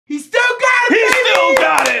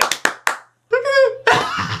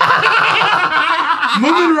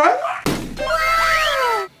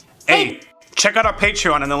Check out our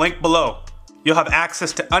Patreon in the link below. You'll have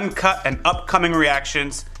access to uncut and upcoming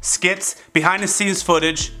reactions, skits, behind the scenes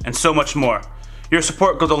footage, and so much more. Your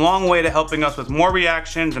support goes a long way to helping us with more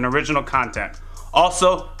reactions and original content.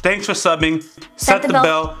 Also, thanks for subbing. Set the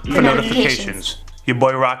bell for notifications. Your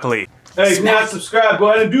boy RockLee. Hey, if you're not subscribed, go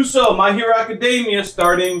ahead and do so. My Hero Academia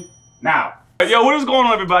starting now. Yo, what is going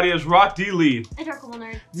on, everybody? It's RockLee. Rechargeable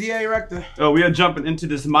nerd. Rector. We are jumping into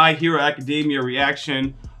this My Hero Academia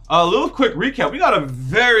reaction. A little quick recap. We got a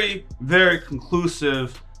very, very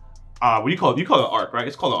conclusive, what do you call it? You call it arc, right?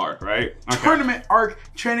 It's called an arc, right? Okay. Tournament arc,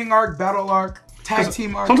 training arc, battle arc, tag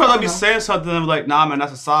team arc. Sometimes I'll be saying something and like, nah, man,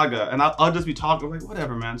 that's a saga. And I'll just be talking like,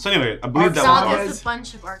 whatever, man. So anyway, I believe that saga is a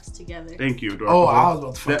bunch of arcs together. Thank you, Oh, I was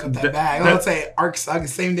about to fuck up that bag. Let's say arc saga,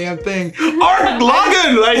 same damn thing. Arc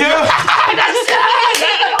Logan! Like, yeah.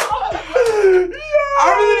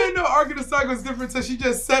 I really didn't know Arc and the Saga was different, so she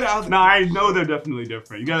just said it. I was like, nah, I know they're definitely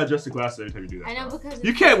different. You gotta adjust the glasses every time you do that. I know, because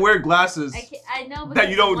you can't wear glasses I know that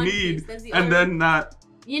you don't need and then not.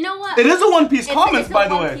 You know what? It is a One Piece comments, by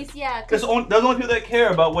the way. Yeah, there's only people that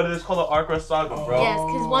care about what it is called an arc or a saga, bro. Yes,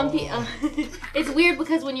 because One Piece. It's weird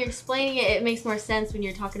because when you're explaining it, it makes more sense when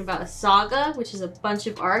you're talking about a saga, which is a bunch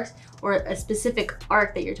of arcs, or a specific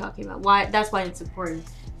arc that you're talking about. That's why it's important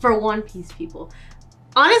for One Piece people.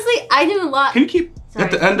 Honestly, I do a lot. Can you keep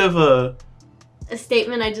at the end of a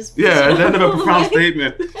statement? I just at the end of a profound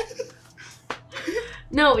statement.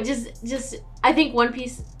 No, just I think One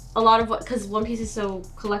Piece. A lot of because One Piece is so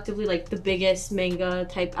collectively like the biggest manga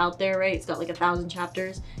type out there, right? It's got like 1,000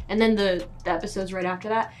 chapters, and then the episodes right after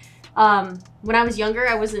that. When I was younger,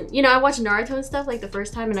 I wasn't, I watched Naruto and stuff like the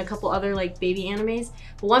first time and a couple other like baby animes,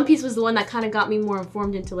 but One Piece was the one that kind of got me more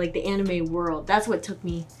informed into like the anime world. That's what took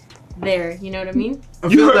me there, you know what I mean?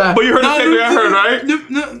 But you heard the same thing I heard, right?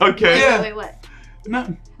 No. Okay. Yeah. Wait, what?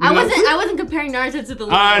 No. I wasn't comparing Naruto to the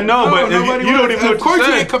I know, but you don't even know what you said. Of course you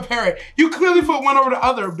didn't compare it. You clearly put one over the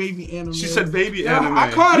other baby anime. She said baby anime. I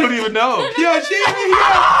caught it. You don't even know. Yeah, she didn't hear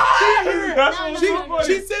it. That's what's so funny.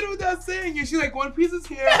 She said it without saying it. She's like, One Piece is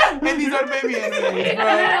here, and these are baby animes, bro.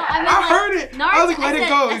 I heard it. Naruto, I was like, let it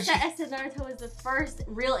go. I said Naruto was the first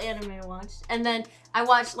real anime I watched, and then I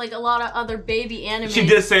watched like a lot of other baby anime. She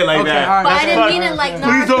did say it like that. Right, but I didn't mean it like Naruto.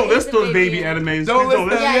 Please don't list those baby animes. Don't list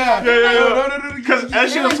them. Yeah. No. Because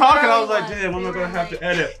as she was talking, I was like, damn, I'm not gonna have to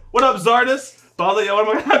edit. What up, Zardis? But I was like, yo, what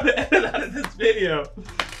am I gonna have to edit out of this video?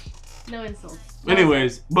 No insults.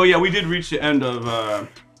 Anyways, but yeah, we did reach the end of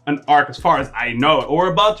an arc as far as I know, or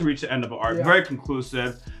we're about to reach the end of an arc. Very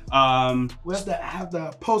conclusive. We have to have the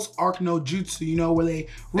post-arc no jutsu, where they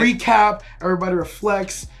recap, everybody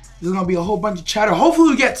reflects. There's gonna be a whole bunch of chatter.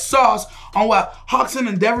 Hopefully we get sauce on what Hawks and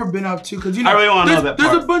Endeavor been up to, because I really want to know that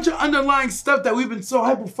part. There's a bunch of underlying stuff that we've been so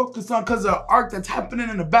hyper focused on because of the arc that's happening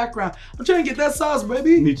in the background. I'm trying to get that sauce,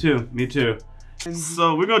 baby. Me too.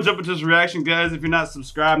 So we're gonna jump into this reaction, guys. If you're not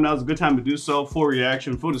subscribed, now's a good time to do so. Full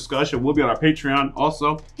reaction, full discussion. We'll be on our Patreon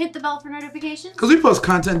also. Hit the bell for notifications. Because we post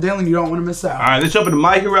content daily and you don't want to miss out. All right, let's jump into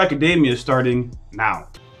My Hero Academia starting now.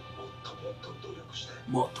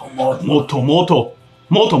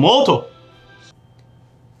 Moto.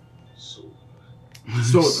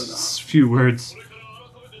 So, few words.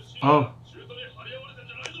 Oh.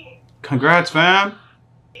 Congrats, fam.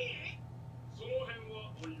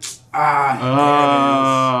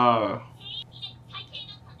 Oh!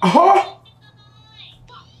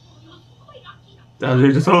 That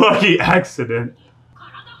was just a lucky accident.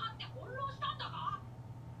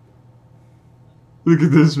 Look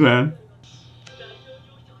at this, man.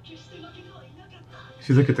 If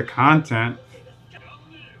you look at the content.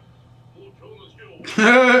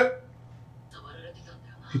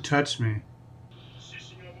 He touched me.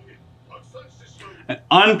 An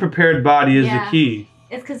unprepared body is the key.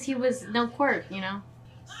 It's because he was no quirk, A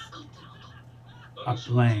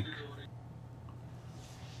blank.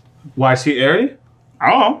 Why is he airy? I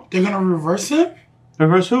don't know. They're gonna reverse him?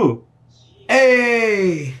 Reverse who?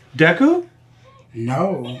 Hey! Deku?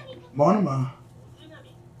 No. Monoma.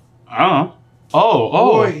 I don't know. Oh.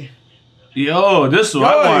 Boy. Yo, this is what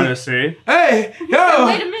I wanted to see. Hey! Yo!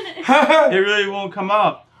 Wait a minute. It really won't come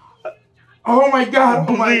out. Oh my god.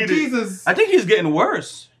 Oh my Jesus. I think he's getting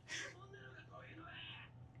worse.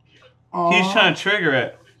 Aww. He's trying to trigger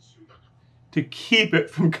it to keep it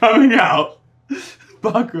from coming out.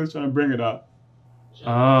 Baku's trying to bring it up.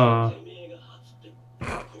 Oh.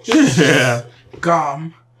 Yeah.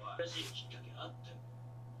 Gum.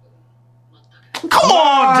 Come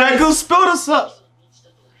on, Deku, spill this up.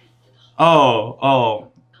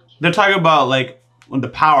 Oh. They're talking about like when the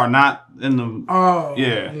power, not in the. Oh.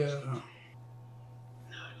 Yeah.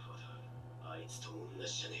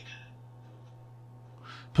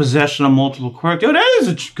 Possession of multiple quirks. Yo, that is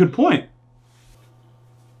a good point.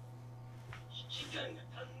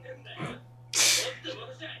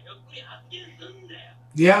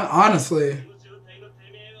 Yeah, honestly.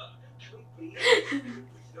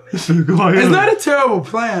 It's not a terrible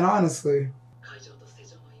plan, honestly.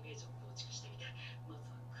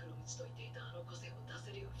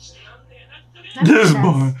 This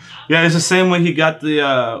boy. Yeah, it's the same way he got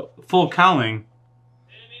the full cowling.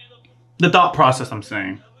 The thought process, I'm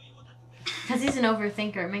saying. Because he's an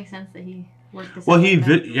overthinker, it makes sense that he worked this out. Well, he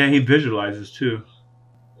visualizes too.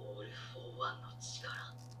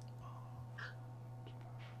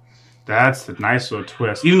 That's a nice little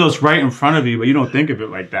twist. Even though it's right in front of you, but you don't think of it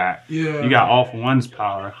like that. Yeah. You got all for one's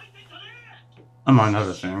power. Among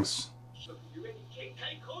other things.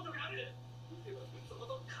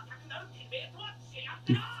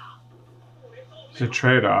 It's a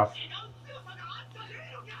trade-off.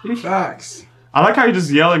 Facts. I like how you're just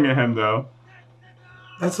yelling at him though.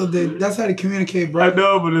 That's how they communicate, bro. I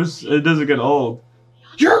know, but it doesn't get old.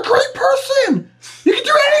 You're a great person! You can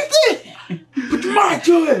do anything! Put your mind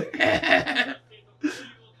to it!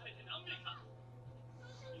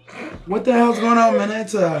 What the hell's going on, man?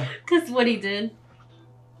 It's Because what he did.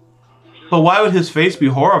 But why would his face be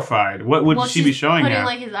horrified? What would she be showing putting him?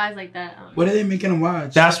 like his eyes like that. What are they making him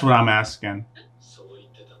watch? That's what I'm asking.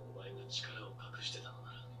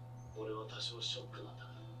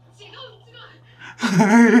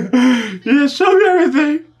 Yeah, show me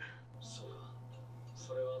everything.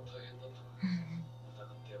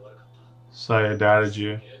 Sorry, I doubted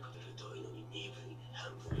you.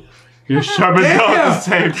 You're shoving it down at the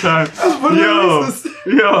same time.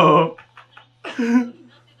 Yo.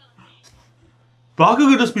 Baku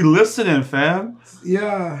could just be listening, fam.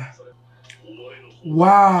 Yeah.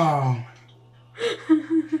 Wow.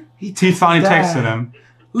 He finally texted him.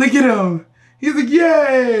 Look at him. He's like,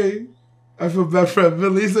 yay. I feel bad for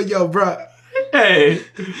Billy. He's like, yo, bro. Hey,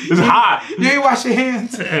 it's hot. You ain't wash your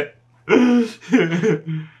hands.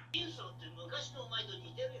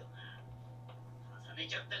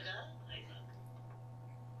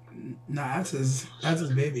 Nah, that's his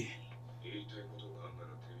baby.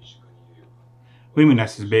 What do you mean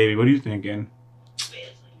that's his baby? What are you thinking?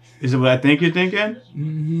 Is it what I think you're thinking?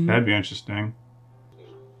 Mm-hmm. That'd be interesting.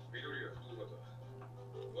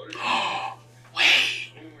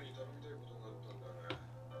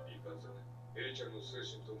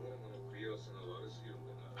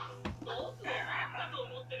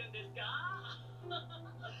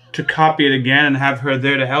 To copy it again and have her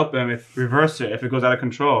there to help him reverse it if it goes out of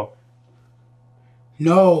control.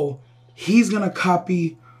 No, he's gonna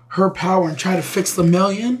copy her power and try to fix the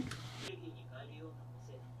million.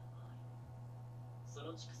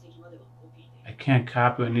 I can't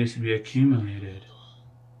copy what needs to be accumulated.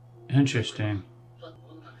 Interesting.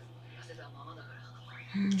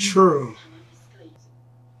 True.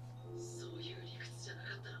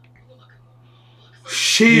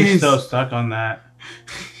 He's still stuck on that.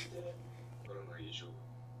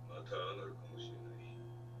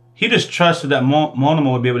 He just trusted that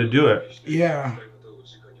Monoma would be able to do it. Yeah.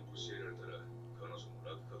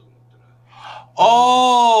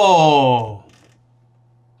 Oh!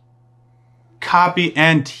 Copy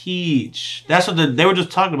and teach. That's what they were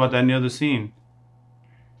just talking about that in the other scene.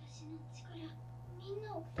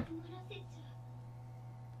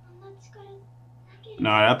 No,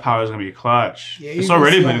 that power is gonna be clutch. Yeah, it's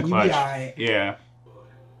already been clutch. Yeah.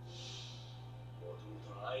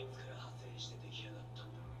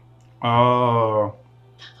 Oh.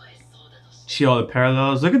 See all the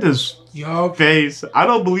parallels? Look at this face. I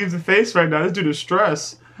don't believe the face right now. This dude is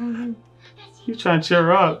stressed. He's trying to cheer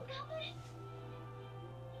her up.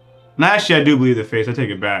 No, actually, I do believe the face. I take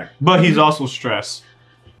it back. But he's also stressed.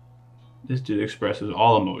 This dude expresses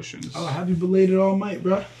all emotions. Oh, happy belated all might,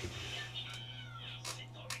 bro.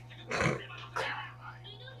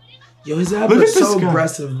 Yo, his abs are so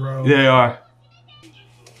aggressive, bro. They are.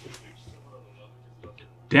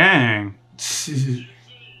 Dang.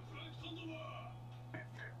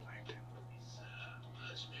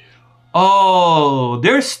 Oh,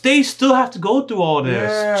 they still have to go through all this.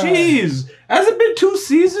 Yeah. Jeez. Has it been 2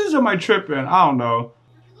 seasons or am I tripping? I don't know.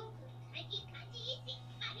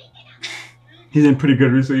 He's been pretty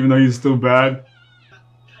good recently, even though he's still bad.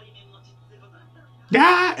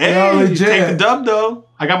 Yeah, hey, take the dub though.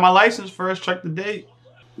 I got my license first, check the date.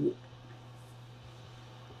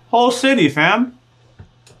 Whole city, fam.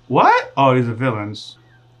 What? Oh, these are villains.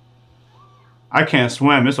 I can't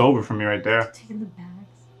swim. It's over for me right there. Taking the bags.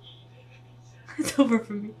 It's over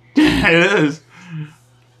for me. It is.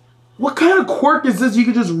 What kind of quirk is this? You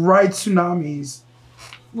can just ride tsunamis.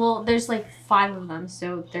 Well, there's like 5 of them,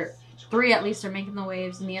 so they're 3 at least are making the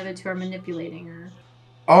waves, and the other 2 are manipulating her.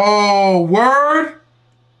 Oh, word.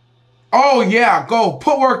 Oh yeah, go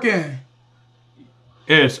put work in.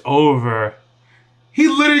 It's over. He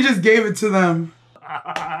literally just gave it to them.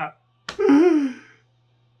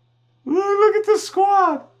 Look at the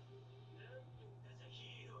squad.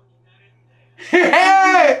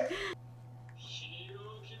 Hey!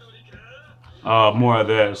 More of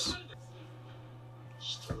this.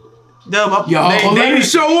 Yo, let me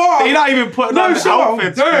show off. They not even putting on the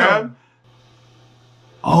outfits, man.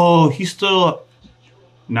 Oh, he's still.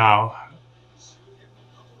 No.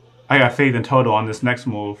 I got faith in Toto on this next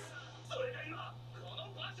move.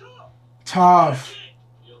 Tough.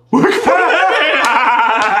 Good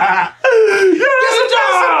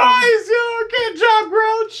job,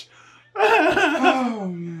 Grouch. Oh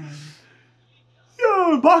man.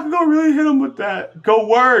 Yo, Bakugo really hit him with that. Go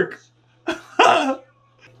work.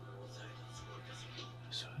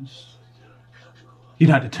 You're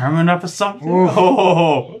not determined enough for something?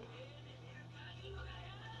 Oh.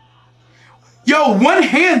 Yo,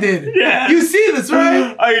 one-handed. Yeah. You see this,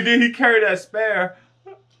 right? Oh, you did. He carried that spare.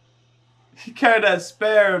 He carried that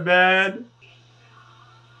spare, man.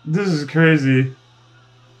 This is crazy.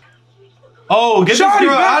 Oh, get this girl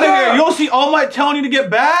out of here. You don't see All Might telling you to get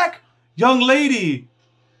back? Young lady.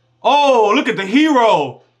 Oh, look at the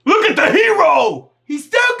hero. Look at the hero. He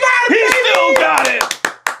still got it, He baby. still got it.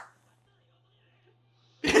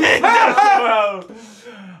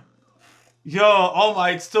 Yo, All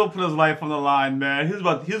Might still put his life on the line, man. He's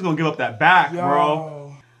gonna give up that back,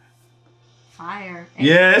 bro. Fire.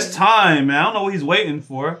 Yeah, it's time, man. I don't know what he's waiting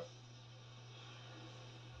for.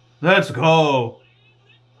 Let's go.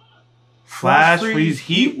 Flash freeze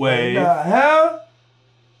heat wave. What the hell?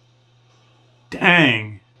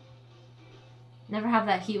 Dang. Never have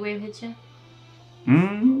that heat wave hit you?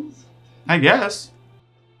 I guess.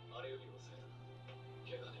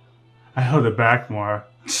 I held it back more.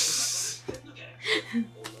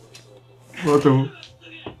 What the?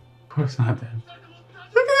 Of course not that.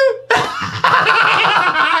 Look at it.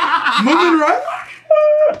 Moving right?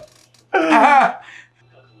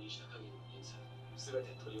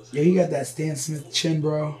 Yeah, he got that Stan Smith chin,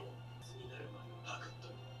 bro.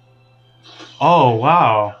 Oh,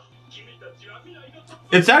 wow.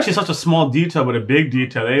 It's actually such a small detail, but a big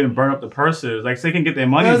detail. They didn't burn up the purses. Like, so they can get their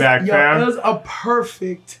money back, fam. It was a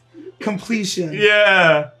perfect completion.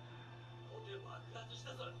 Yeah.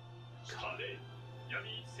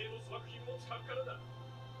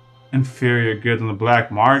 Inferior goods on the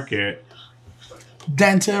black market.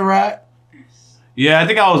 Dental, right? Yeah, I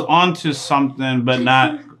think I was onto something, but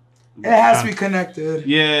not. It has to be connected.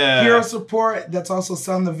 Yeah. Hero support that's also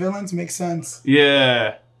selling the villains makes sense.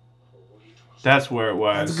 Yeah. That's where it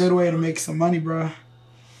was. That's a good way to make some money, bro.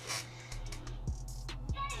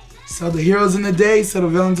 Sell the heroes in the day, sell the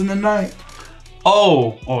villains in the night.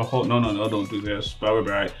 Oh, no, don't do this. But we're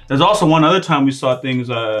right. There's also one other time we saw things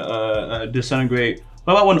disintegrate.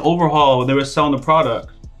 What about when Overhaul, they were selling the product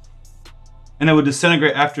and it would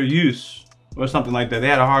disintegrate after use or something like that? They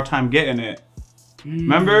had a hard time getting it.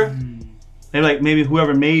 Remember? They like maybe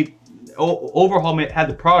whoever made Overhaul had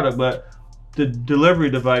the product, but the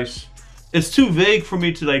delivery device. It's too vague for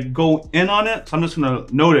me to like go in on it, so I'm just gonna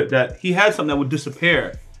note it that he had something that would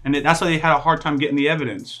disappear, and that's why they had a hard time getting the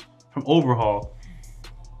evidence from Overhaul.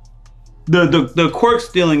 The quirk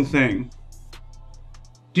stealing thing.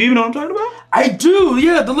 Do you even know what I'm talking about? I do,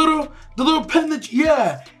 yeah. The little pen that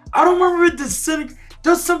I don't remember it disintegrate.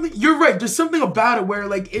 There's something. You're right. There's something about it where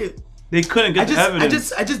like it. They couldn't get the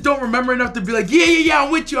evidence. I just don't remember enough to be like, yeah,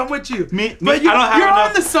 I'm with you. But I don't have enough.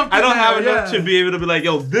 Onto something. I don't have enough to be able to be like,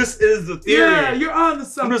 yo, this is the theory. Yeah, you're on to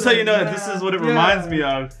something. I'm just letting you know that this is what it reminds me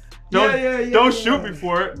of. Don't shoot me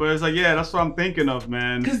for it, but it's like, yeah, that's what I'm thinking of,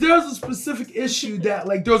 man. Because there's a specific issue that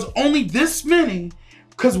like there's only this many,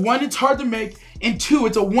 because 1, it's hard to make, and 2,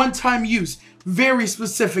 it's a one-time use. Very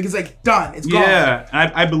specific. It's like done. It's gone. Yeah,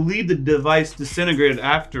 I believe the device disintegrated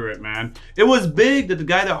after it, man. It was big that the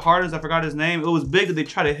guy that hardens, I forgot his name. It was big that they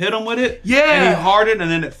tried to hit him with it. Yeah. And he hardened,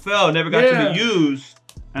 and then it fell. Never got to be used,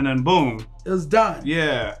 and then boom. It was done.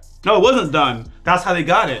 Yeah. No, it wasn't done. That's how they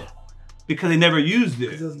got it, because they never used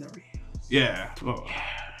it. It was never used. Yeah. Oh.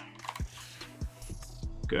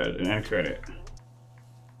 Good, and credit.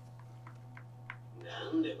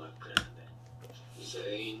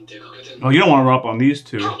 Oh, you don't want to run up on these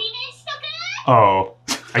two. Oh,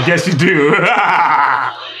 I guess you do.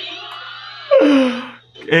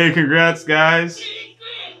 Hey, congrats, guys.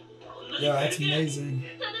 Yeah, that's amazing.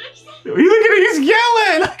 You look at it, he's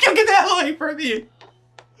yelling. Look at that away from me.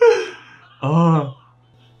 Oh.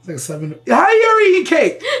 It's like a 7. How you eating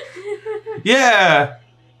cake? Yeah.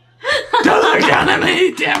 Don't look down at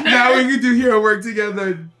me, damn it. Now we can do hero work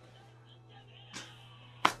together.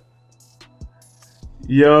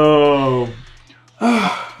 Yo.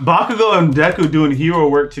 Bakugo and Deku doing hero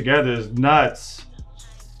work together is nuts.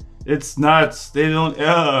 It's nuts. They don't,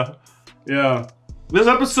 yeah. This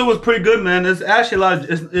episode was pretty good, man. It's actually a lot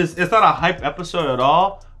of, it's not a hype episode at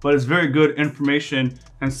all, but it's very good information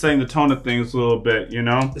and setting the tone of things a little bit, you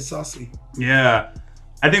know? It's saucy. Yeah.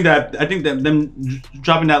 I think that them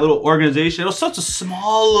dropping that little organization, it was such a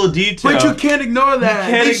small little detail. But you can't ignore that.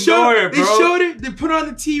 You can't ignore it, bro. They showed it, they put it on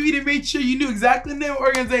the TV, they made sure you knew exactly the name of the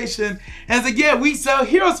organization. And it's like, yeah, we sell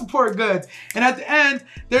hero support goods. And at the end,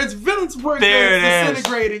 there's villain support goods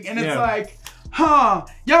disintegrating. And it's like, huh.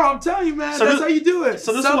 Yo, I'm telling you, man, that's how you do it.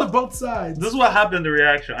 So sell to both sides. This is what happened in the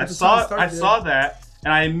reaction. I saw that,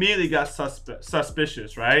 and I immediately got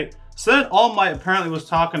suspicious, right? So then All Might apparently was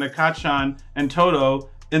talking to Kachan and Toto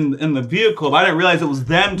in the vehicle, but I didn't realize it was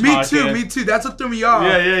them talking. Me too. That's what threw me off.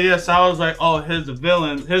 Yeah. So I was like, oh, here's the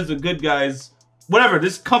villains, here's the good guys. Whatever,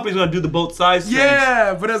 this company's gonna do the both sides thing.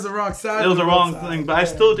 Yeah, but it's the wrong side. It was the wrong thing, but I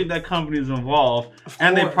still think that company's involved.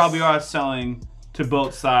 And they probably are selling to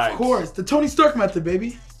both sides. Of course. The Tony Stark method,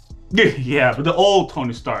 baby. Yeah, but the old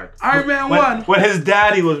Tony Stark. Iron Man 1. When his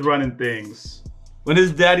daddy was running things.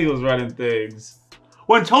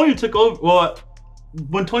 When Tony took over,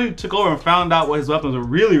 when Tony took over and found out what his weapons were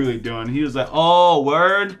really doing, he was like, oh,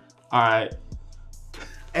 word? All right.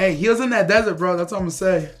 Hey, he was in that desert, bro. That's all I'm gonna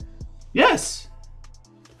say. Yes.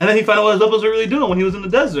 And then he found out what his weapons were really doing when he was in the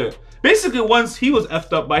desert. Basically, once he was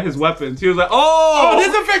effed up by his weapons, he was like, oh!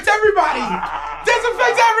 This affects everybody! This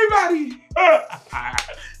affects everybody!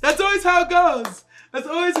 That's always how it goes. That's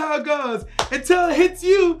always how it goes. Until it hits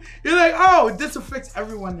you, you're like, oh, this affects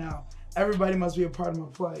everyone now. Everybody must be a part of my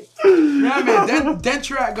plight. Yeah, man,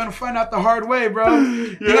 Dentrat gonna find out the hard way, bro.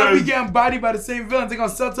 They're gonna be getting bodied by the same villains. They're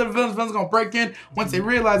gonna sell to the villains. Villains gonna break in once they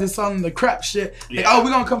realize they're selling the crap shit. Like, oh,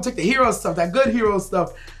 we're gonna come take the hero stuff, that good hero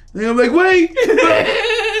stuff. And I'm like, wait.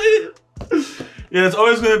 Yeah, it's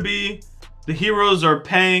always gonna be the heroes are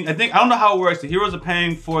paying. I don't know how it works. The heroes are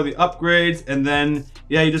paying for the upgrades, and then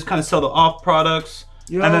you just kind of sell the off products.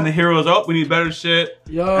 And then the heroes, oh, we need better shit.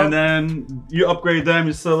 And then you upgrade them,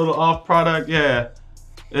 you sell a little off product. Yeah,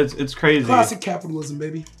 it's crazy. Classic capitalism,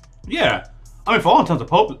 baby. Yeah, I mean, for all intents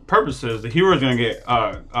and purposes, the hero's gonna get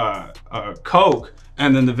coke,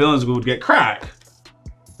 and then the villains would get crack.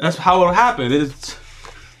 That's how it'll happen. It's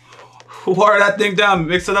wire that thing down,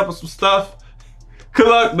 mix it up with some stuff. Good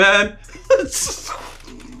luck, man.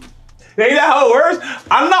 Ain't that how it works?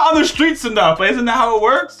 I'm not on the streets enough, but isn't that how it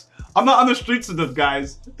works? I'm not on the streets enough,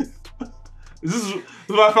 guys. This is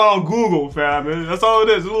what I found on Google, fam. That's all it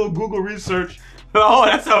is. A little Google research. Oh,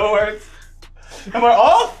 that's how it works. Am I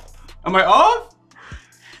off? Am I off?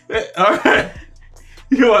 All right.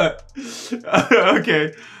 You know what?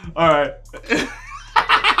 Okay. All right.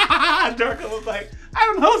 Darko was like, I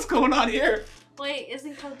don't know what's going on here. Wait,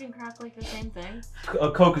 isn't Coke and crack like the same thing?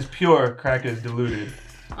 Coke is pure, crack is diluted.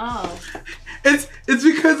 Oh. It's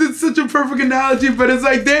because it's such a perfect analogy, but it's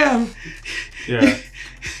like, damn. Yeah.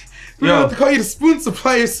 We're gonna have to call you the spoon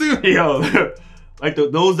supplier soon. Yo, like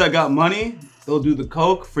those that got money, they'll do the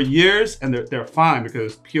Coke for years, and they're fine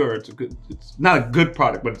because it's pure. It's not a good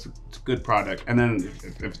product, but it's a good product. And then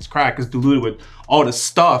if it's crack, it's diluted with all the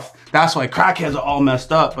stuff. That's why crackheads are all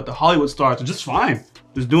messed up. But the Hollywood stars are just fine,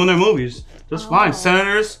 just doing their movies, just fine.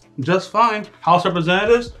 Senators, just fine. House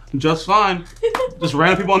representatives, just fine. Just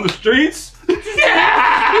random people on the streets.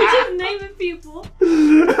 Yeah! You're just naming people.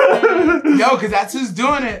 Yo, cause that's who's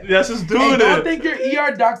doing it. That's who's doing it. Don't think your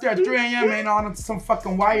ER doctor at 3 a.m. ain't on some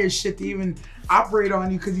fucking wire shit to even operate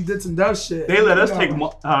on you because you did some dumb shit. They let us take, I'm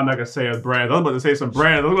not gonna say a brand. I was about to say some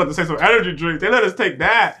brand. I was about to say some energy drink. They let us take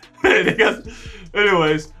that.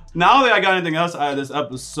 Anyways, now that I got anything else out of this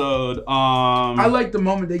episode, I like the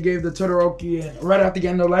moment they gave the Todoroki and right after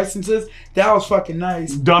getting their licenses. That was fucking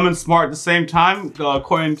nice. Dumb and smart at the same time,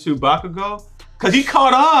 according to Bakugo. Cause he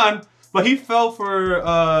caught on, but he fell for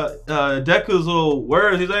Deku's little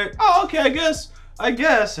words. He's like, oh, okay, I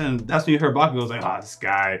guess. And that's when you heard Bakugo's like, oh, this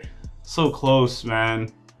guy, so close,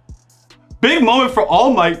 man. Big moment for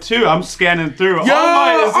All Might too. I'm scanning through. Yo,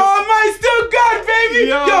 All Might's still good, baby.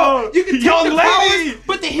 Yo, you can take young the lady, powers,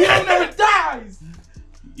 but the hero never dies.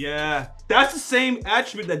 Yeah, that's the same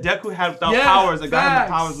attribute that Deku had without powers that got him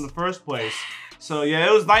the powers in the first place. So yeah,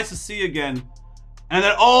 it was nice to see again. And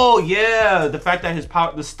then, oh yeah, the fact that his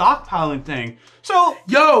power, the stockpiling thing. So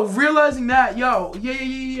yo, realizing that,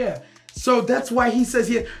 yeah. So that's why he says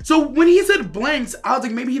here. So when he said blanks, I was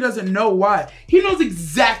like, maybe he doesn't know why. He knows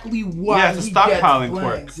exactly why. Yeah, it's a stockpiling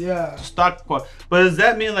quirk. Yeah. Stockpile. But does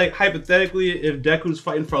that mean, like, hypothetically, if Deku's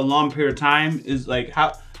fighting for a long period of time, is like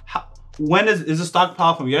when is the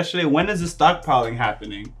stockpile from yesterday? When is the stockpiling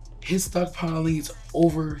happening? His stockpiling is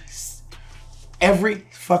over every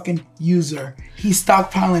fucking user. He's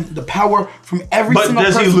stockpiling the power from every single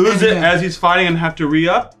person. But does he lose it as he's fighting and have to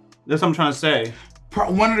re-up? That's what I'm trying to say.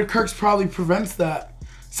 One of the quirks probably prevents that.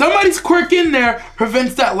 Somebody's quirk in there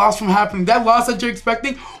prevents that loss from happening. That loss that you're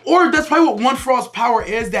expecting, or that's probably what One For All's power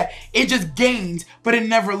is, that it just gains, but it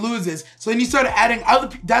never loses. So then you start adding other,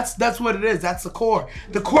 that's what it is. That's the core.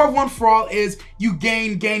 The core of One For All is you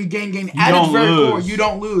gain. At its very core, you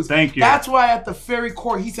don't lose. Thank you. That's why at the very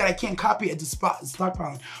core, he said, I can't copy it to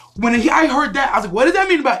stockpiling. When I heard that, I was like, what does that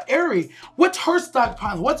mean about Eri? What's her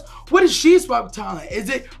stockpiling? What is she stockpiling? Is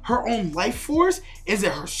it her own life force? Is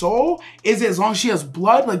it her soul? Is it as long as she has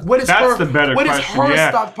blood? Like, what is That's the better question. What is her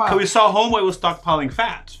stockpile? Because we saw Homeboy was stockpiling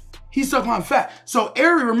fat. He's stockpiling fat. So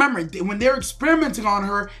Eri, remember, when they were experimenting on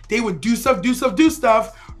her, they would do stuff,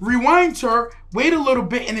 rewind her, wait a little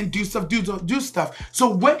bit, and then do stuff. So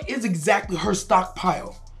what is exactly her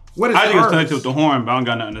stockpile? What is I think hers? it's connected with the horn, but I don't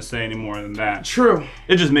got nothing to say any more than that. True.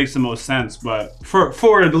 It just makes the most sense, but for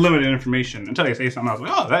the limited information, until they say something else,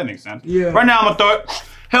 like, oh, that makes sense. Yeah. Right now, I'm gonna throw it.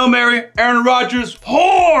 Hail Mary, Aaron Rodgers,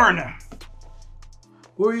 horn!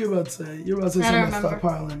 What were you about to say? You were about to say something about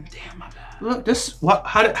stockpiling. Damn, my bad. Look,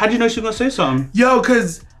 how'd you know she was gonna say something? Yo,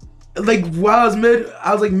 cause like while I was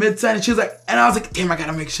mid-sentence, and she was like, and I was like, damn, I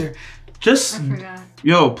gotta make sure. I forgot.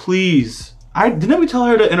 Yo, please. Didn't we tell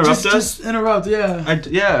her to interrupt us? Just interrupt, yeah.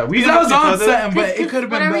 Yeah, we I was on set, but it could have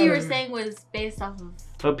been whatever better. you were saying was based off of.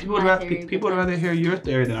 But people would rather hear your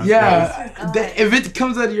theory than our theory. If it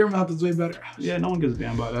comes out of your mouth, it's way better. Yeah, no one gives a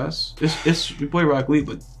damn about us. It's your boy Rock Lee,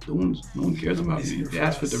 but no one cares about me. They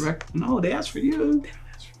asked for direct. No, they asked for you.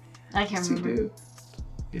 I can't remember.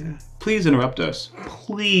 Yeah. Please interrupt us.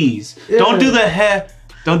 Please. Yeah. Don't do the hair.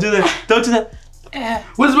 Don't do that.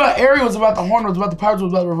 What's about Eri? Was about the horn? Was about the powers?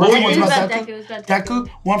 Was about the reversal? Was about Deku.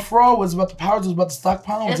 One For All was about the powers. Was about the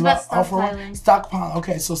stockpiling. Was about all for one. Stockpiling.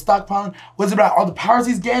 Okay, so stockpiling was about all the powers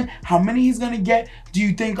he's getting. How many he's gonna get? Do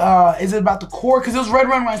you think? Is it about the core? Because it was Red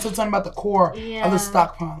Run when I said something about the core of the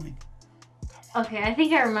stockpiling. Okay, I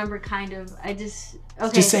think I remember kind of.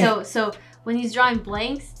 So when he's drawing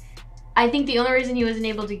blanks, I think the only reason he wasn't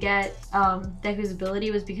able to get Deku's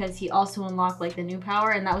ability was because he also unlocked like the new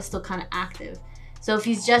power, and that was still kind of active. So if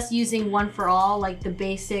he's just using One For All, like the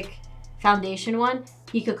basic foundation one,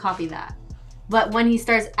 he could copy that. But when he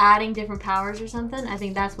starts adding different powers or something, I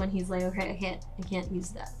think that's when he's like, okay, I can't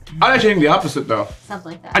use that. I actually think the opposite though.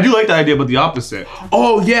 Something like that. I do like the idea, but the opposite.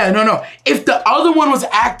 Oh yeah, no. If the other one was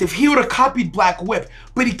active, he would have copied Black Whip,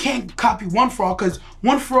 but he can't copy One For All because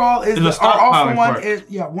One For All is the stockpiling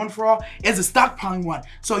one. One For All is a stockpiling one.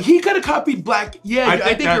 So he could have copied Black. Yeah,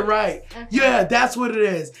 I think you're right. Okay. Yeah, that's what it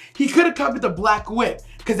is. He could have copied the Black Whip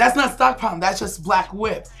because that's not stockpiling. That's just Black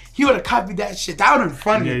Whip. He would have copied that shit. That would have been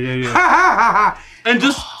funny. Yeah. And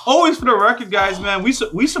just always for the record, guys, man, we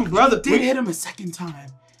some brothers. He did hit him a second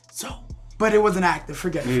time. So, but it wasn't active.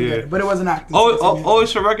 Forget it. But it wasn't active.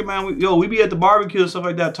 Always for the record, man. We be at the barbecue and stuff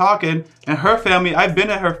like that talking. And her family, I've been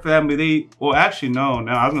at her family. No,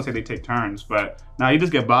 I was gonna say they take turns, but now you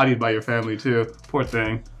just get bodied by your family too. Poor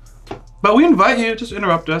thing. But we invite you. Just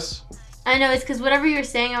interrupt us. I know, it's because whatever you were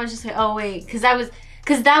saying, I was just like, oh wait, because that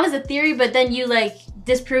was a theory, but then you like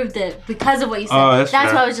disproved it because of what you said. Oh, that's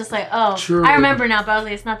why I was just like, oh, true. I remember now, but I was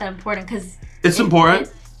like, it's not that important because it's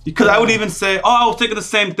important. Because I would even say, oh, I was thinking the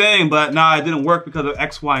same thing, but nah, it didn't work because of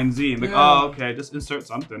X, Y, and Z. I'm like, oh, okay, just insert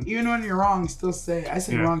something. Even when you're wrong, still say it. I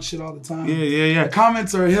say wrong shit all the time. Yeah. The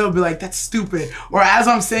comments or he'll be like, that's stupid. Or as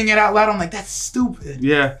I'm saying it out loud, I'm like, that's stupid.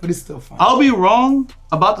 Yeah. But it's still fun. I'll be wrong,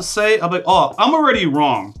 about to say, I'll be like, oh, I'm already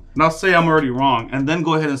wrong. And I'll say I'm already wrong, and then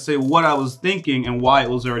go ahead and say what I was thinking and why it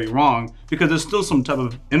was already wrong, because there's still some type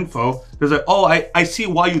of info. There's like, oh, I see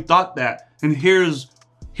why you thought that, and here's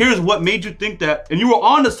what made you think that, and you were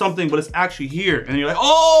onto something, but it's actually here, and you're like,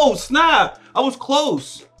 oh, snap, I was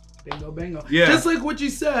close. Bingo. Yeah. Just like what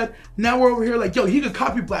you said, now we're over here like, yo, he could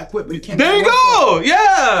copy Black Whip, but he can't. There you go!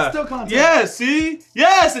 Yeah! Still content. Yeah, see?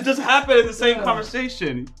 Yes, it just happened in the same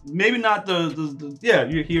conversation. Maybe not he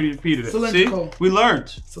repeated it. Cylindrical. See? We learned.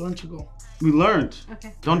 Cylindrical. We learned.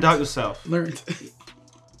 Okay. Don't doubt yourself. Learned.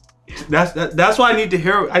 That's why I need to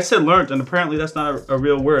hear. I said learned, and apparently that's not a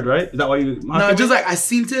real word, right? Is that why you? No, just like I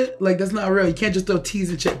seen it. Like that's not real. You can't just throw T's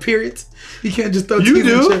and shit. Periods. You can't just throw T's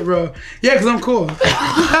and shit, bro. Yeah, cause I'm cool.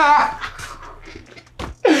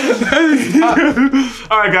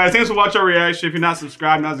 Alright guys, thanks for watching our reaction. If you're not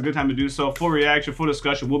subscribed, now's a good time to do so. Full reaction, full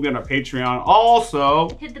discussion will be on our Patreon. Also,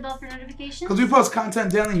 hit the bell for notifications. Because we post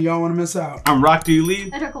content daily and y'all want to miss out. I'm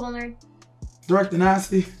YaBoyRockLee.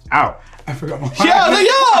 DirectoryNasty. Out. I forgot my line. Yo!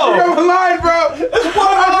 I forgot my line, bro. I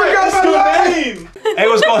forgot my line. Hey,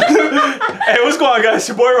 what's going on? Hey, what's going on, guys?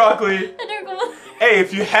 Your boy RockLee. Hey,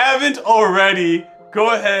 if you haven't already,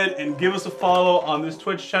 go ahead and give us a follow on this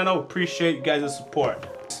Twitch channel. Appreciate you guys' support.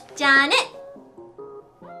 Janet.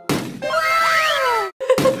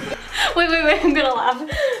 Wait, I'm gonna laugh.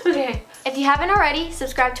 Okay. If you haven't already,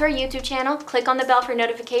 subscribe to our YouTube channel, click on the bell for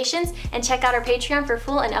notifications, and check out our Patreon for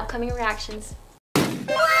full and upcoming reactions.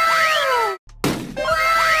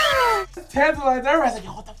 Tantalized. Everybody's like,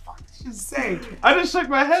 yo, what the fuck did she say? I just shook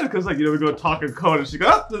my head because, like, you know, we go talk in code and she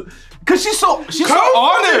goes, because she's so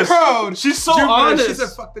honest. Code. She's so honest. She said,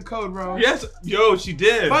 fuck the code, bro. Yes, yo, she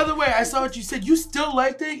did. By the way, I saw what you said. You still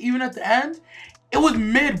liked it, even at the end? It was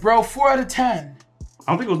mid, bro. 4 out of 10.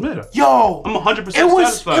 I don't think it was mid. Yo. I'm 100%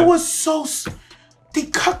 satisfied. It was so... They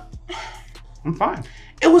cut... I'm fine.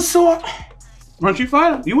 It was so... Weren't you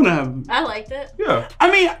fine? You wouldn't have... I liked it. Yeah. I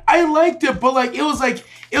mean, I liked it, but like, it was like,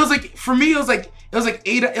 for me, it was like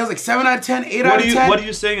 7 out of 10, 8 out of 10. What are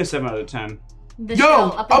you saying is 7 out of 10? The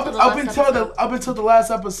show, up until the last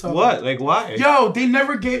episode. What? Like, why? Yo, they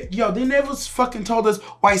never fucking told us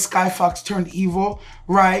why Skyfox turned evil,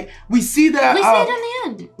 right? We see that. We see it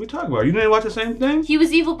in the end. We talk about it. You didn't watch the same thing? He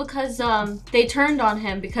was evil because they turned on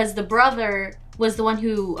him because the brother was the one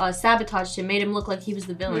who sabotaged him, made him look like he was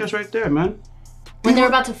the villain. Yeah, that's right there, man. When they were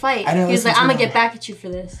about to fight, he was like, I'm gonna get back at you for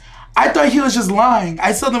this. I thought he was just lying.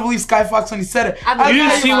 I still didn't believe Skyfox when he said it. You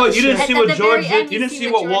didn't see what George did? You didn't see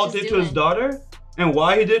what Walt did to his doing. daughter? And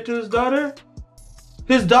why he did to his daughter?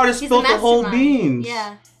 His daughter spilled the whole beans.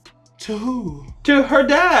 Yeah. To who? To her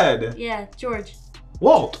dad. Yeah, George.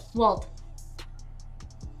 Walt.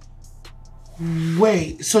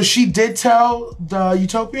 Wait, so she did tell the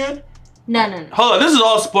Utopian? No. Hold on, this is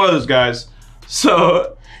all spoilers, guys.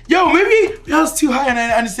 So... Yo, maybe I was too high and I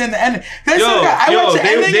didn't understand the ending. I went to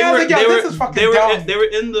ending and I was like, yo, this is fucking dumb. They were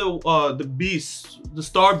in the beast, the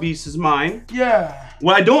star beast's mind. Yeah.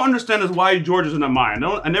 What I don't understand is why George is in the mind.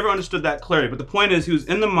 I never understood that clearly, but the point is he was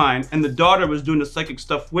in the mind and the daughter was doing the psychic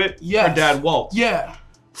stuff with her dad, Walt. Yeah.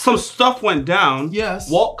 Some stuff went down.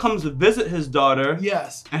 Yes. Walt comes to visit his daughter.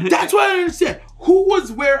 Yes. That's what I understand. Who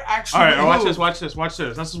was where actually? All right, watch this.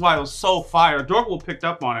 This is why it was so fire. Dorkville picked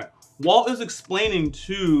up on it. Walt is explaining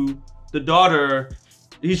to the daughter,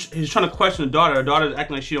 he's trying to question the daughter. The daughter's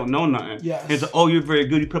acting like she don't know nothing. Yes. And he's like, oh, you're very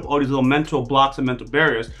good. You put up all these little mental blocks and mental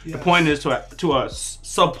barriers. Yes. The point is, to a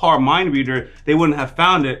subpar mind reader, they wouldn't have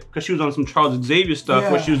found it because she was on some Charles Xavier stuff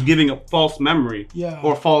where she was giving a false memory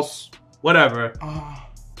or false whatever.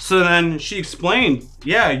 So then she explained,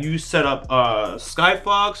 yeah, you set up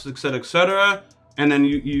Skyfox, etc. And then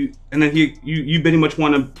you pretty much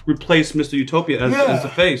want to replace Mr. Utopia as the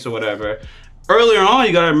face or whatever. Earlier on,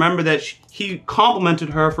 you gotta remember that he complimented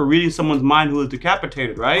her for reading someone's mind who was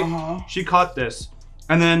decapitated, right? She caught this.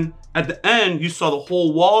 And then at the end, you saw the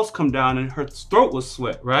whole walls come down and her throat was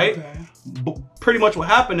slit, right? But pretty much what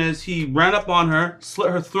happened is he ran up on her,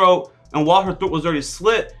 slit her throat, and while her throat was already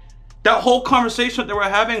slit, that whole conversation that they were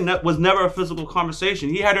having was never a physical conversation.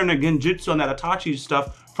 He had her in a genjutsu and that Itachi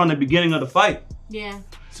stuff from the beginning of the fight. Yeah.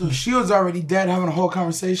 So she was already dead having a whole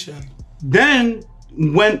conversation. Then,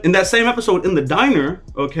 when in that same episode in the diner,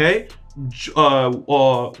 okay,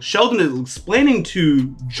 Sheldon is explaining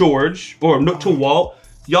to George, or to Walt,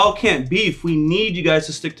 y'all can't beef, we need you guys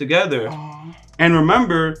to stick together. And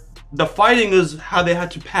remember, the fighting is how they had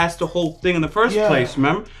to pass the whole thing in the first place,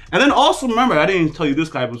 remember? And then also remember, I didn't even tell you this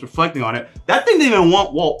guy, was reflecting on it. That thing didn't even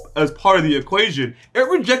want Walt as part of the equation. It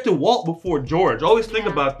rejected Walt before George. Always think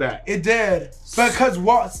about that. It did. Because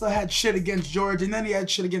Walt still had shit against George and then he had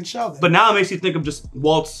shit against Sheldon. But now it makes you think of just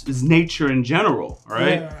Walt's nature in general,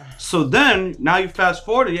 right? Yeah. So then, now you fast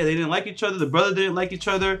forward, they didn't like each other, the brother didn't like each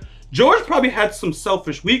other. George probably had some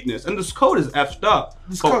selfish weakness, and this code is effed up.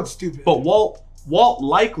 This code's stupid. But Walt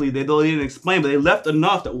likely, they didn't explain, but they left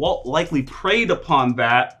enough that Walt likely preyed upon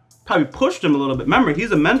that, probably pushed him a little bit. Remember,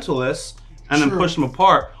 he's a mentalist, and then pushed him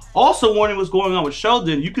apart. Also, when it was going on with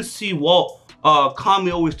Sheldon, you could see Walt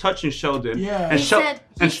calmly always touching Sheldon. Yeah. And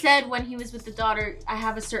he said when he was with the daughter, I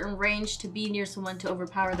have a certain range to be near someone to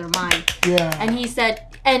overpower their mind. Yeah. And he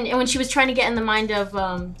said, and when she was trying to get in the mind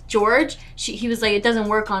of George, he was like, it doesn't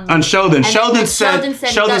work on me. On Sheldon. And Sheldon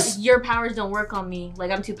said your powers don't work on me.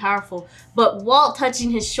 Like, I'm too powerful. But Walt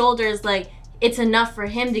touching his shoulder is like, it's enough for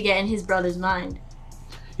him to get in his brother's mind.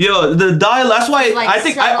 Yo, the dialogue. That's why Like, I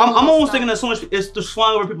think I'm almost thinking that so much. It's just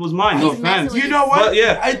flying over people's minds. No offense. You know what? But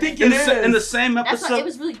yeah, I think it is. In the same That's episode, why it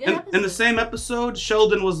was really good. in the same episode,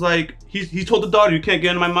 Sheldon was like, he told the daughter, "You can't get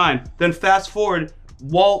into my mind." Then fast forward,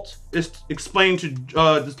 Walt is explaining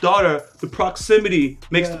to his daughter the proximity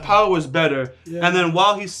makes the powers better, and then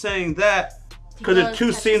while he's saying that, because the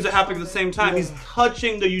two scenes are happening at the same time, he's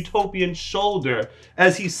touching the utopian shoulder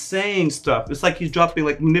as he's saying stuff. It's like he's dropping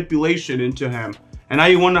like manipulation into him, and now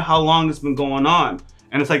you wonder how long this has been going on.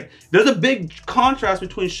 And it's like there's a big contrast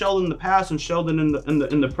between Sheldon in the past and Sheldon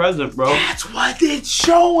in the present, bro. That's what it's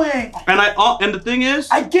showing. And the thing is,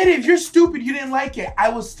 I get it. If you're stupid, you didn't like it. I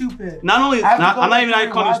was stupid. Not only, I'm not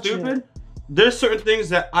even calling you stupid. It. There's certain things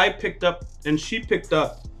that I picked up and she picked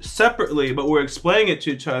up separately, but we're explaining it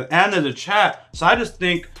to each other and there's a chat. So I just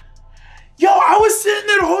think, yo, I was sitting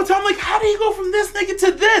there the whole time like, how did he go from this nigga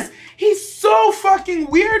to this? He's so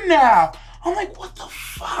fucking weird now. I'm like, what the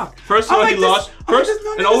fuck? First of all, he lost. First,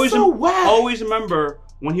 and always remember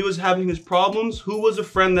when he was having his problems, who was a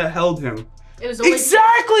friend that held him? It was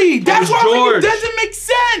exactly. That's why I'm like, it doesn't make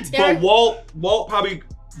sense. But Walt probably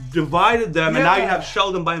divided them, and now you have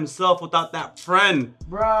Sheldon by himself without that friend.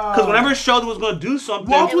 Bro. Because whenever Sheldon was gonna do something,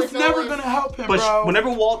 Walt was never gonna help him, bro.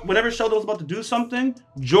 Whenever Sheldon was about to do something,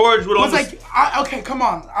 George would always like, okay, come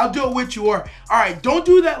on, I'll do it with you, or all right, don't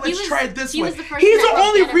do that. Let's try it this way. He's the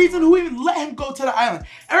only reason who even let him go to the island.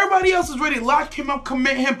 Everybody else was ready to lock him up,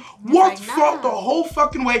 commit him. Walt fought the whole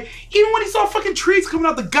fucking way. Even when he saw fucking trees coming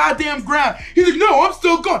out the goddamn ground, he's like, no, I'm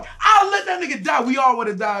still going. I'll let that nigga die. We all would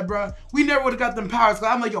have died, bro. We never would have got them powers. Cause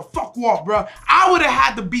I'm like, yo, fuck Walt, bro. I would have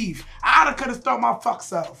had the beef. I could have started my fuck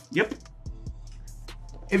self. Yep.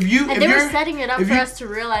 They were setting it up for us to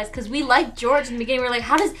realize, because we liked George in the beginning. We were like,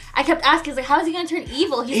 I kept asking, like, how is he gonna turn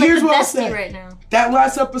evil? He's like the bestie right now. That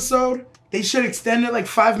last episode, they should extend it like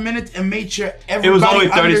 5 minutes and make sure everybody It was only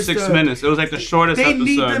 36 understood. minutes. It was like the shortest episode.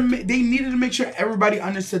 They needed to make sure everybody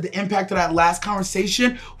understood the impact of that last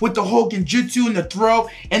conversation with the whole genjutsu and the throw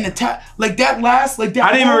and the tap. Like that last, like that.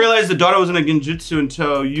 I didn't even realize the daughter was in a genjutsu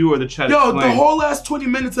until you or the chat explained. The whole last 20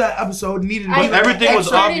 minutes of that episode needed to be everything was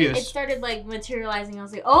obvious. It started like materializing. I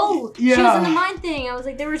was like, oh, she was in the mind thing. I was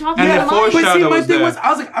like, they were talking about the mind. But see, my thing was, I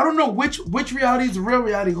was like, I don't know which reality is the real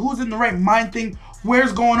reality. Who's in the right mind thing?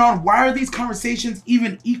 Where's going on? Why are these conversations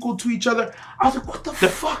even equal to each other? I was like, what the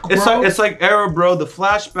fuck, bro? It's like error, bro. The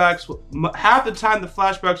flashbacks, half the time the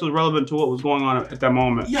flashbacks was relevant to what was going on at that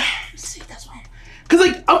moment. Yeah, see, that's why. Cause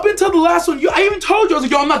like up until the last one, I even told you, I was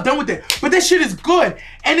like, yo, I'm not done with it. But that shit is good.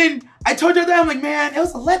 And then I told you that, I'm like, man, it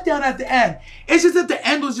was a letdown at the end. It's just that the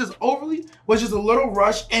end was just a little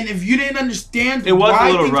rush. And if you didn't understand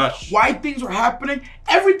why things were happening,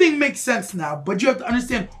 everything makes sense now. But you have to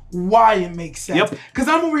understand why it makes sense. Yep. Cause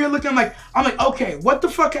I'm over here looking like, okay, what the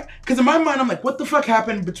fuck? Cause in my mind, I'm like, what the fuck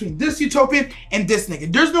happened between this utopian and this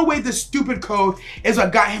nigga? There's no way this stupid code is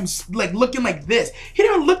what got him like looking like this. He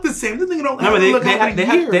didn't look the same. This nigga don't look like they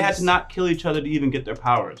had to not kill each other to even get their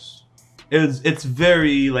powers. It's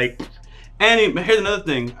very like, and here's another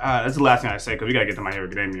thing. That's the last thing I say because we gotta get to My Hero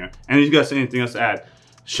Academia. And you guys say anything else to add?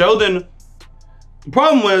 Sheldon. The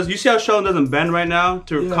problem was, you see how Sheldon doesn't bend right now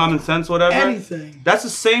to common sense, whatever. Anything. That's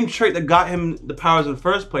the same trait that got him the powers in the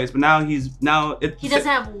first place. But now he doesn't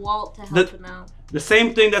have Walt to help him out. The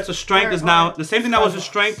same thing that's a strength is now the same thing that was a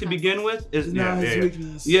strength to begin with is now his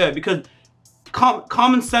weakness. Yeah, because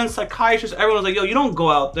common sense psychiatrists, everyone's like, yo, you don't go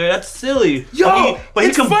out there. That's silly. Yo, but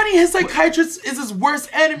it's funny. His psychiatrist is his worst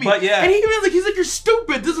enemy. But yeah, and he's like, you're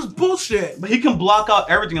stupid. This is bullshit. But he can block out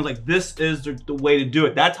everything. It's like, this is the way to do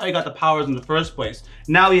it. That's how he got the powers in the first place.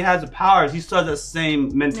 Now he has the powers. He still has that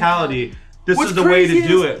same mentality. This is the way to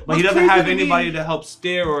do it. But he doesn't have anybody to help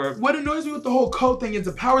steer or... What annoys me with the whole code thing is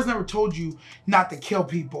the powers never told you not to kill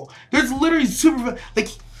people. There's literally super... Like,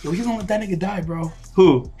 yo, he's gonna let that nigga die, bro.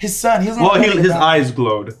 Who? His son. His eyes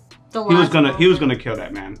glowed. He was gonna kill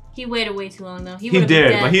that man. He waited way too long though. He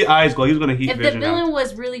did, but his eyes glowed. He was gonna heat vision. If the villain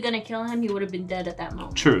was really gonna kill him, he would have been dead at that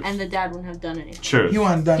moment. Truth. And the dad wouldn't have done anything. Truth. He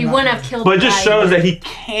wouldn't have killed. But it just shows that he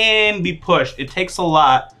can be pushed. It takes a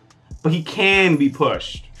lot, but he can be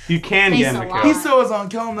pushed. You can get him to kill. He still was on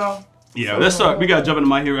kill him though. Yeah, we gotta jump into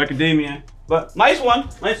My Hero Academia. But nice one,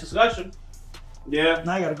 nice discussion. Yeah.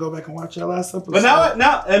 Now I gotta go back and watch that last episode. But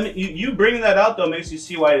now, I mean, you bringing that out though makes you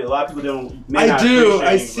see why a lot of people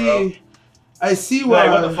I see why.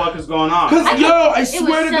 Like, what the fuck is going on? Cause I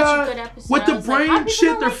swear to God, with the brain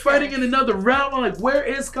shit, they're fighting in another round. I'm like, where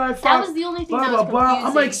is Sky Fox? That was the only thing that was confusing.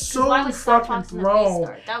 I'm like so fucking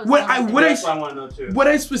thrown. What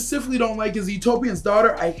I specifically don't like is the Utopian's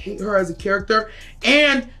daughter. I hate her as a character,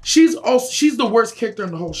 and she's the worst character in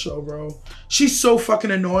the whole show, bro. She's so fucking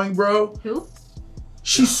annoying, bro. Who?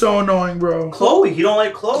 She's so annoying, bro. Chloe, he don't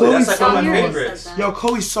like Chloe. Chloe's That's like so one of my annoying. favorites. Yo,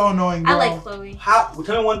 Chloe's so annoying, bro. I like Chloe.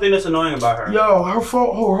 Tell me one thing that's annoying about her. Yo, her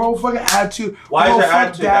whole fucking attitude. Why is her fuck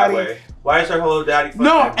attitude that way? Why is her hello daddy?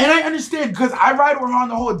 No, and I understand because I ride with her on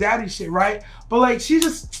the whole daddy shit, right? But like, she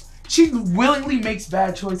willingly makes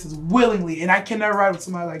bad choices, willingly, and I can never ride with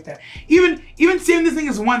somebody like that. Even saving this thing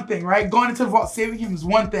is one thing, right? Going into the vault, saving him is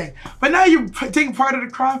one thing. But now you're taking part of the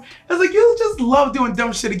crime. It's like you just love doing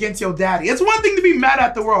dumb shit against your daddy. It's one thing to be mad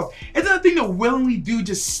at the world. It's another thing to willingly do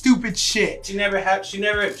just stupid shit. She had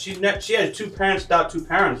 2 parents without 2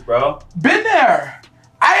 parents, bro. Been there.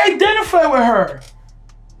 I identify with her.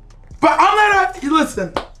 But I'm not out,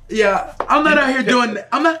 listen, yeah, I'm not out here doing,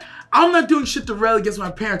 I'm not doing shit to rail against my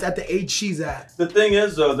parents at the age she's at. The thing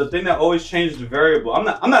is though, the thing that always changes the variable,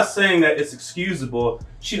 I'm not saying that it's excusable.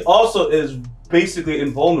 She also is basically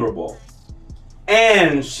invulnerable.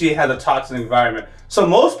 And she had a toxic environment. So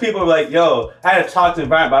most people are like, yo, I had a toxic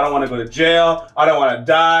environment, but I don't want to go to jail. I don't want to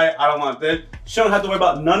die. I don't want this. She don't have to worry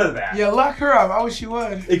about none of that. Yeah, lock her up. I wish she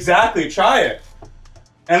would. Exactly. Try it.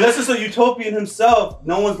 And this is a utopian himself.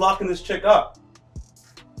 No one's locking this chick up.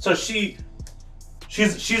 So she's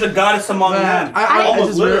a goddess among men. I don't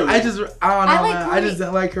know, I like man. Chloe. I just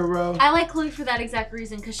didn't like her, bro. I like Chloe for that exact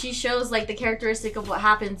reason, because she shows like the characteristic of what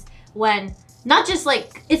happens when, not just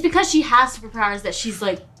like, it's because she has superpowers that she's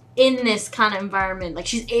like in this kind of environment. Like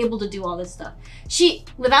she's able to do all this stuff.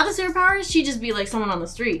 Without the superpowers, she'd just be like someone on the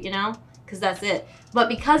street, you know? Because that's it. But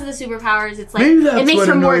because of the superpowers, it's like, it makes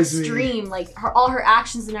her more extreme. Like all her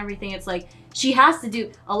actions and everything, it's like she has to do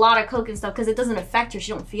a lot of coke and stuff because it doesn't affect her.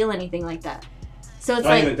 She don't feel anything like that. So it's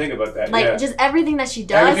I don't even think about that. Like just everything that she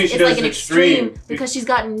does is like an extreme because she's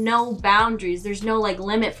got no boundaries. There's no like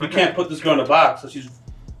limit for her. You can't put this girl in a box, so she's.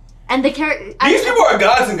 And the character. These people are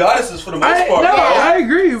gods and goddesses for the most part. No, I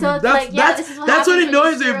agree. So that's what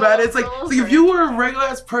annoys me about it. It's like if you were a regular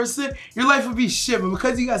ass person, your life would be shit. But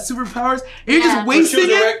because you got superpowers, and you're just wasting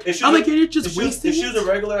it. I'm like, you're just wasting it. If she was a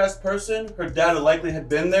regular ass person, her dad likely had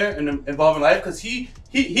been there and involved in life because he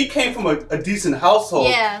came from a decent household.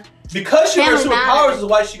 Yeah. Because she had superpowers is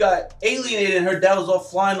why she got alienated and her dad was off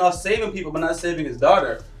flying off saving people but not saving his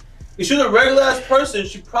daughter. If she was a regular ass person,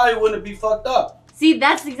 she probably wouldn't be fucked up. See,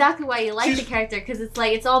 that's exactly why you like the character, because it's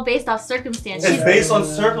like, it's all based off circumstance. It's based on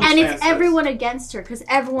circumstances. And it's everyone against her, because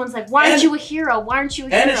everyone's like, why aren't you a hero? Why aren't you a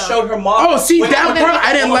hero? And it showed her mom. Oh, see, that part,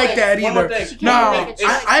 I didn't like that either. No,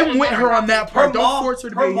 I'm with her on that part. Don't force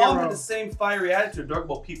her to be a hero. Her mom had the same fiery attitude.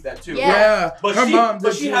 Dorkable peeped that too. Yeah.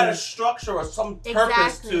 But she had a structure or some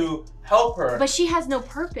purpose to help her. But she has no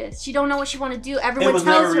purpose. She don't know what she want to do. Everyone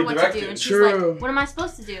tells her what to do. And she's like, what am I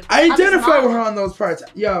supposed to do? I identify with her on those parts.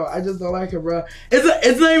 Yo, I just don't like her, bro.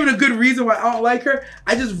 It's not even a good reason why I don't like her.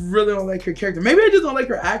 I just really don't like her character. Maybe I just don't like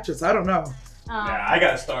her actress. I don't know. Yeah, I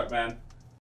gotta start, man.